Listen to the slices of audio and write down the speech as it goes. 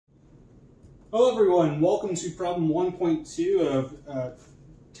Hello everyone, welcome to problem 1.2 of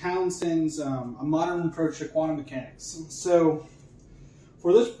Townsend's A Modern Approach to Quantum Mechanics. So,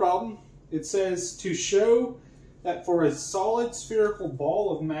 for this problem, it says to show that for a solid spherical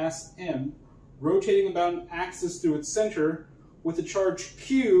ball of mass m, rotating about an axis through its center, with a charge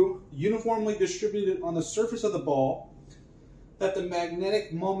q uniformly distributed on the surface of the ball, that the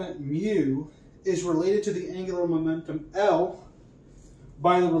magnetic moment mu is related to the angular momentum L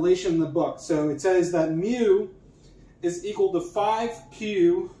by the relation in the book. So it says that mu is equal to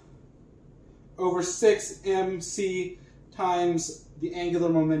 5q over 6mc times the angular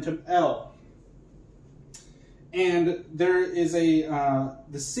momentum L. And there is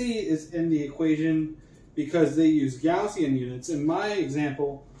the c is in the equation because they use Gaussian units. In my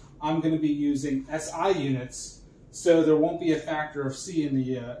example, I'm going to be using SI units, so there won't be a factor of c in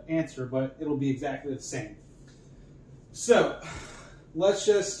the answer, but it'll be exactly the same. So let's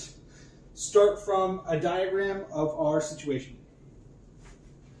just start from a diagram of our situation.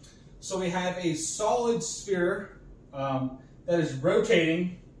 So we have a solid sphere that is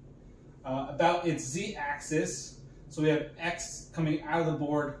rotating about its z-axis. So we have x coming out of the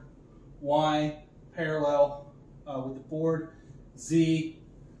board, y parallel with the board, z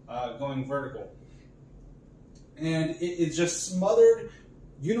going vertical. And it is just smothered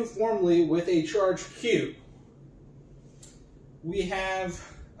uniformly with a charge q. We have,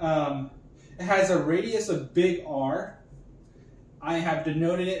 it has a radius of big R. I have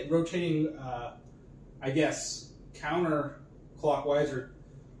denoted it rotating, I guess, counterclockwise or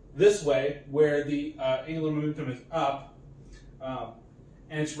this way, where the angular momentum is up.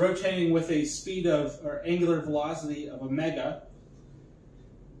 And it's rotating with a speed of, or angular velocity of omega.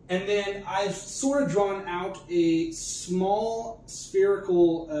 And then I've sort of drawn out a small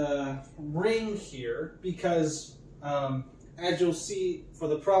spherical ring here because as you'll see for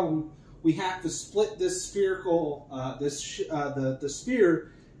the problem, we have to split this spherical, the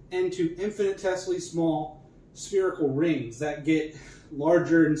sphere into infinitesimally small spherical rings that get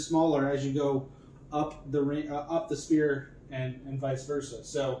larger and smaller as you go up the ring, up the sphere, and vice versa.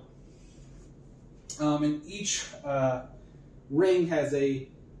 So, and each ring has a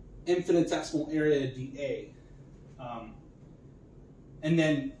infinitesimal area dA, and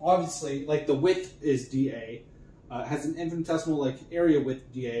then obviously, like the width is dA. Has an infinitesimal area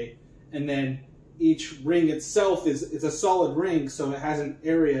width dA, and then each ring itself is a solid ring, so it has an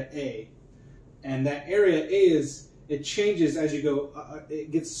area A, and that area A it changes as you go.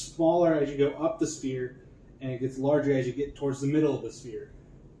 It gets smaller as you go up the sphere, and it gets larger as you get towards the middle of the sphere.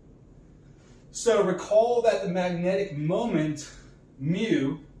 So recall that the magnetic moment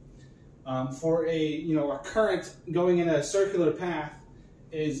mu for a current going in a circular path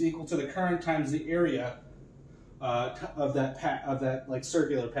is equal to the current times the area of that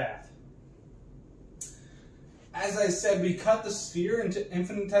circular path. As I said, we cut the sphere into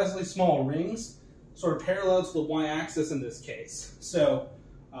infinitesimally small rings, sort of parallel to the y-axis in this case. So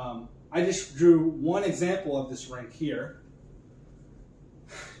I just drew one example of this ring here.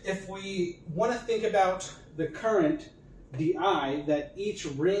 If we want to think about the current di that each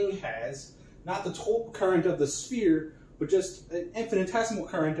ring has, not the total current of the sphere, but just an infinitesimal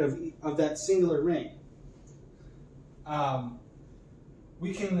current of that singular ring.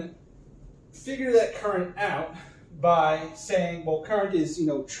 We can figure that current out by saying, well, current is,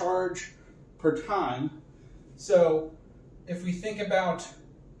 charge per time. So if we think about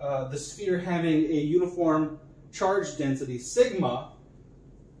the sphere having a uniform charge density, sigma,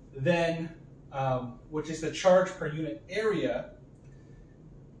 then, which is the charge per unit area,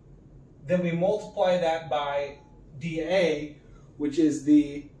 then we multiply that by dA, which is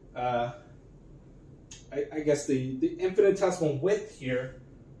the I guess the infinitesimal width here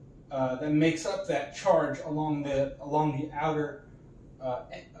that makes up that charge along the outer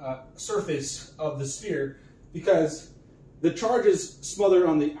surface of the sphere, because the charge is smothered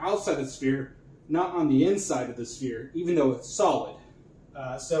on the outside of the sphere, not on the inside of the sphere, even though it's solid.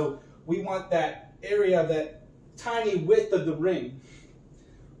 So we want that area, that tiny width of the ring,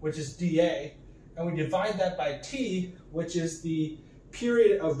 which is dA, and we divide that by t, which is the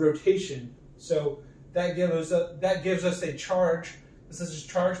period of rotation. So that gives us a charge. This is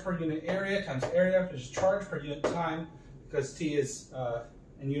charge per unit area times area, which is charge per unit time, because t is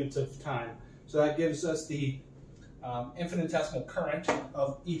in units of time. So that gives us the infinitesimal current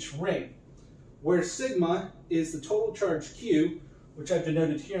of each ring, where sigma is the total charge q, which I've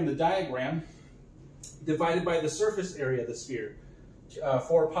denoted here in the diagram, divided by the surface area of the sphere,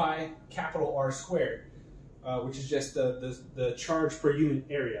 4 pi capital R squared, which is just the charge per unit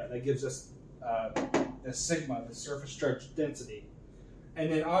area. That gives us the sigma, the surface charge density.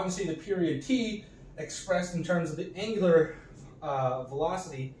 And then obviously the period t expressed in terms of the angular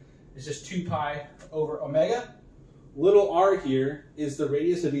velocity is just 2 pi over omega. Little r here is the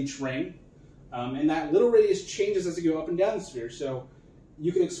radius of each ring. And that little radius changes as you go up and down the sphere. So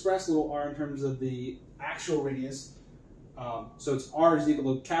you can express little r in terms of the actual radius. So it's r is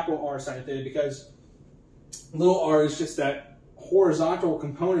equal to capital R sine of theta, because little r is just that horizontal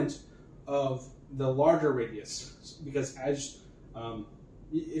component of the larger radius. Because as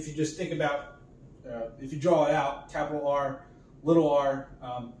if you just think about, if you draw it out, capital R, little r,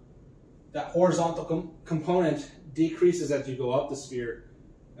 that horizontal component decreases as you go up the sphere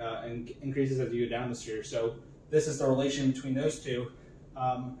and increases as you go down the sphere. So this is the relation between those two.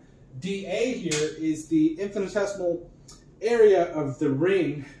 dA here is the infinitesimal area of the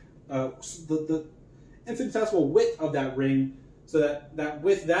ring, the infinitesimal width of that ring, so that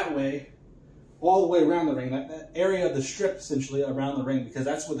width that way, all the way around the ring, that area of the strip essentially around the ring, because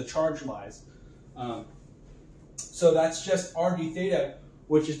that's where the charge lies. So that's just r d theta,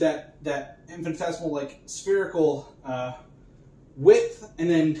 which is that infinitesimal, like, spherical width, and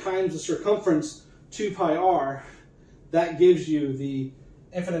then times the circumference 2 pi r. That gives you the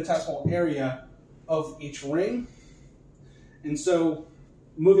infinitesimal area of each ring. And so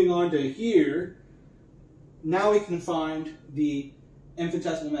moving on to here, now we can find the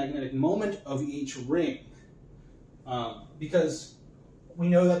infinitesimal magnetic moment of each ring, because we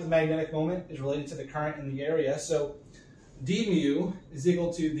know that the magnetic moment is related to the current in the area. So d mu is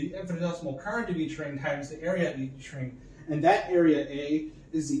equal to the infinitesimal current of each ring times the area of each ring. And that area A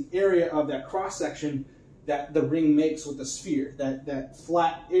is the area of that cross section that the ring makes with the sphere, that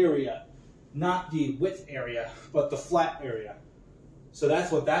flat area, not the width area, but the flat area. So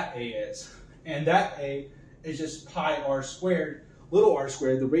that's what that A is. And that A is just pi r squared, little r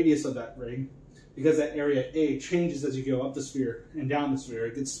squared, the radius of that ring, because that area A changes as you go up the sphere and down the sphere.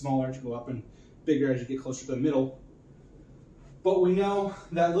 It gets smaller as you go up and bigger as you get closer to the middle. But we know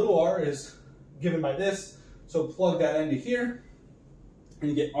that little r is given by this, so plug that into here, and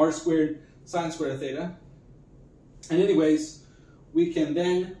you get r squared sine squared of theta. And anyways, we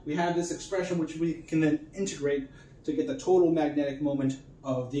have this expression which we can then integrate to get the total magnetic moment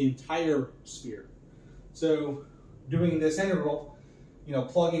of the entire sphere. So doing this integral,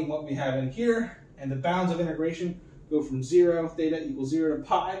 plugging what we have in here, and the bounds of integration go from 0, theta equals 0 to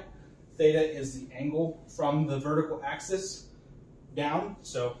pi. Theta is the angle from the vertical axis down,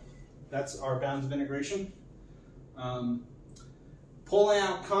 so that's our bounds of integration. Pulling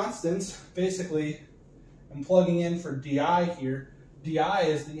out constants, basically, I'm plugging in for di here. Di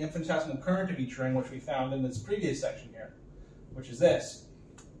is the infinitesimal current of each ring, which we found in this previous section here, which is this.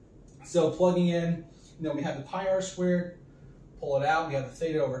 So plugging in, we have the pi r squared, pull it out, we have the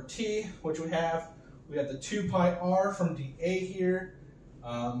theta over t, which we have the 2 pi r from dA here,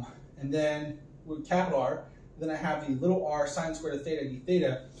 and then with capital R, then I have the little r sine squared of theta d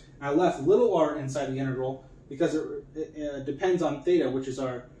theta. I left little r inside the integral because it depends on theta, which is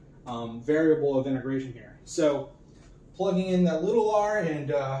our variable of integration here. So plugging in that little r,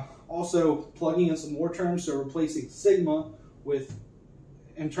 and also plugging in some more terms, so replacing sigma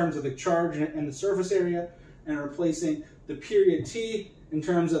in terms of the charge and the surface area, and replacing the period t in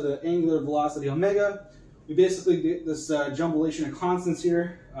terms of the angular velocity omega. We basically get this jumblation of constants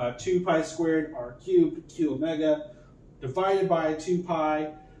here, 2 pi squared r cubed q omega divided by 2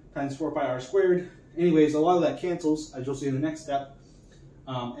 pi times 4 pi r squared. Anyways, a lot of that cancels, as you'll see in the next step.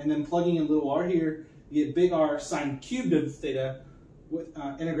 And then plugging in little r here, you get big R sine cubed of theta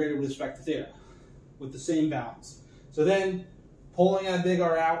integrated with respect to theta with the same bounds. So then pulling that big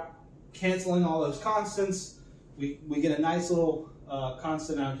R out, canceling all those constants, we get a nice little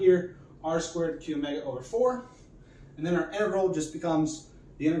constant out here, r squared q omega over 4. And then our integral just becomes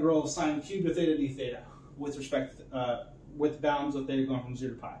the integral of sine cubed of theta d theta with respect with bounds of theta going from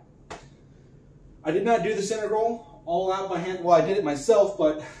 0 to pi. I did not do this integral all out by hand. Well, I did it myself,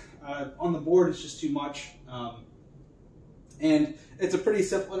 but on the board it's just too much. And it's a pretty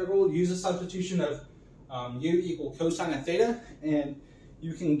simple integral. Use a substitution of u equal cosine of theta, and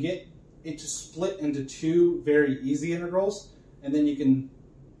you can get it to split into two very easy integrals, and then you can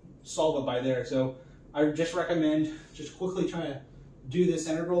solve it by there. So I would just recommend just quickly trying to do this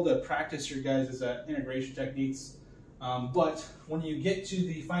integral to practice your guys' integration techniques. But when you get to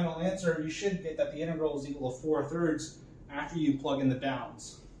the final answer, you should get that the integral is equal to 4/3 after you plug in the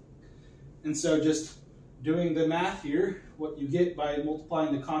bounds. And so just doing the math here, what you get by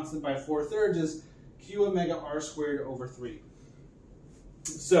multiplying the constant by 4/3 is q omega r squared over 3.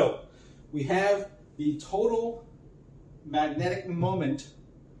 So we have the total magnetic moment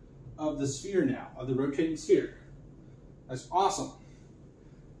of the sphere now, of the rotating sphere. That's awesome.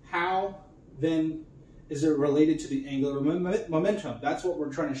 how then is it related to the angular momentum? That's what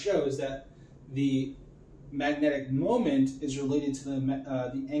we're trying to show, is that the magnetic moment is related to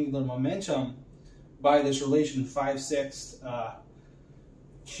the angular momentum by this relation 5/6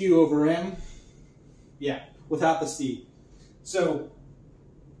 Q over M. Yeah, without the C. So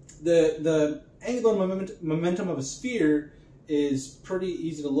the angular momentum of a sphere is pretty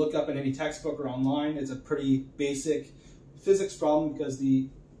easy to look up in any textbook or online. It's a pretty basic physics problem because the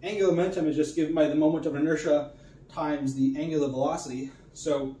angular momentum is just given by the moment of inertia times the angular velocity.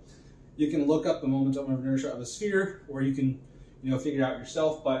 So you can look up the moment of inertia of a sphere, or you can, figure it out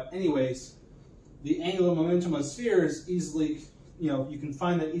yourself. But anyways, the angular momentum of a sphere is easily, you can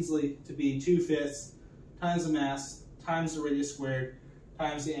find that easily to be 2/5 times the mass times the radius squared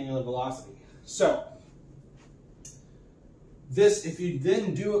times the angular velocity. So this, if you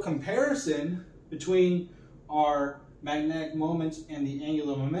then do a comparison between our magnetic moment and the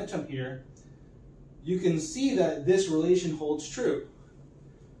angular momentum here, you can see that this relation holds true.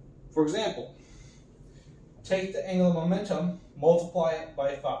 For example, take the angular momentum, multiply it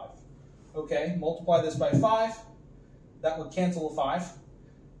by 5. Okay, multiply this by 5, that would cancel a 5.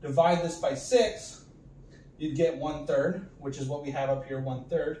 Divide this by 6, you'd get 1/3, which is what we have up here,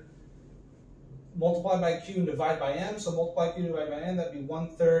 1/3. Multiply by Q and divide by M, so multiply Q divided by M, that'd be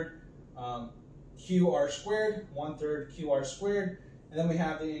 1/3 QR squared, 1/3 QR squared, and then we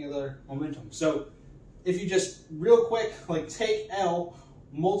have the angular momentum. So if you just real quick, like take L,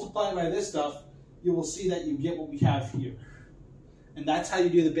 multiply by this stuff, you will see that you get what we have here. And that's how you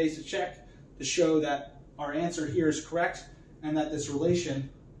do the basic check to show that our answer here is correct and that this relation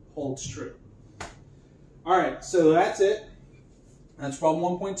holds true. All right, so that's it. That's problem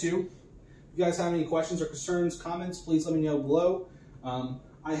 1.2. If you guys have any questions or concerns, comments, please let me know below.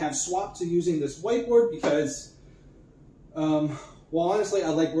 I have swapped to using this whiteboard because, well, honestly, I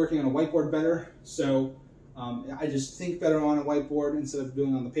like working on a whiteboard better. So I just think better on a whiteboard instead of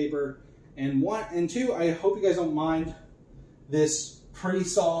doing it on the paper. And one and two, I hope you guys don't mind this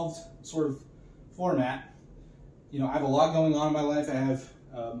pre-solved sort of format. I have a lot going on in my life. I have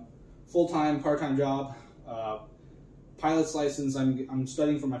full-time, part-time job, pilot's license. I'm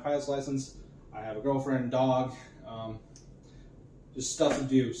studying for my pilot's license. I have a girlfriend, dog, just stuff to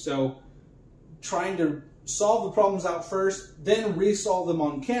do. So trying to solve the problems out first, then resolve them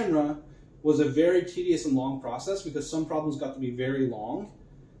on camera was a very tedious and long process because some problems got to be very long.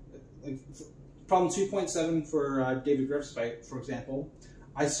 Like problem 2.7 for David Griffith's fight, for example,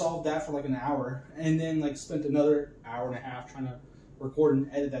 I solved that for like an hour and then spent another hour and a half trying to record and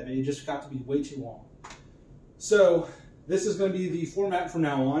edit that video. It just got to be way too long. So this is going to be the format from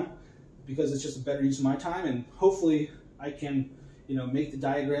now on because it's just a better use of my time, and hopefully I can, make the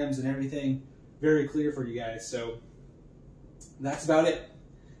diagrams and everything very clear for you guys. So that's about it.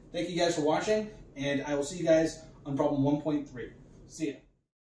 Thank you guys for watching, and I will see you guys on problem 1.3. See ya.